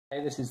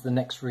Okay, this is the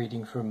next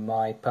reading from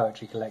my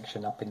poetry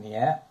collection, Up in the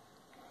Air.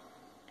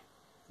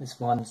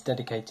 This one's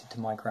dedicated to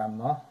my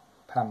grandma,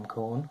 Pam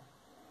Korn.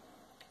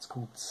 It's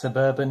called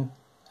Suburban,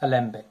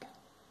 Alembic.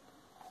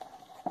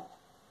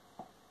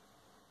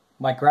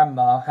 My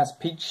grandma has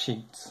peach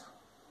sheets.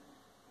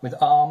 With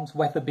arms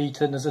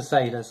weather-beaten as a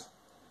sailor's,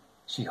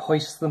 she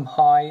hoists them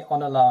high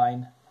on a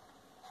line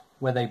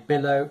where they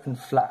billow and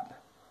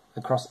flap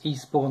across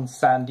Eastbourne's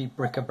sandy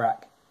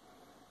bric-a-brac,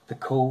 the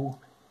cool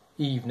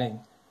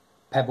evening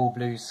pebble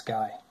blue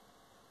sky.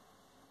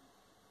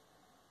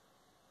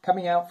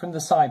 Coming out from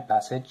the side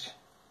passage,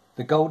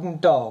 the golden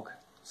dog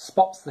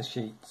spots the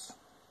sheets,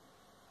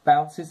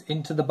 bounces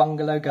into the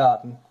bungalow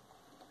garden,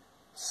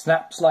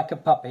 snaps like a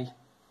puppy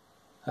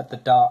at the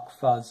dark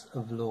fuzz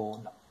of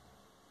lawn.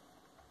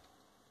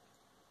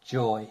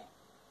 Joy.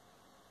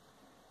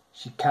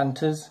 She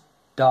canters,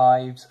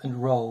 dives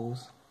and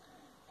rolls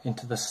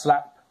into the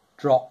slap,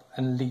 drop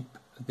and leap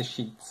of the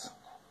sheets.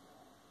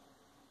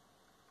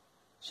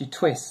 She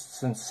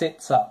twists and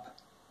sits up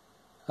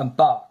and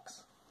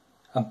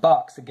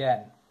barks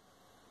again.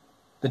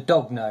 The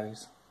dog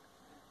knows.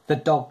 The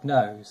dog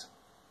knows.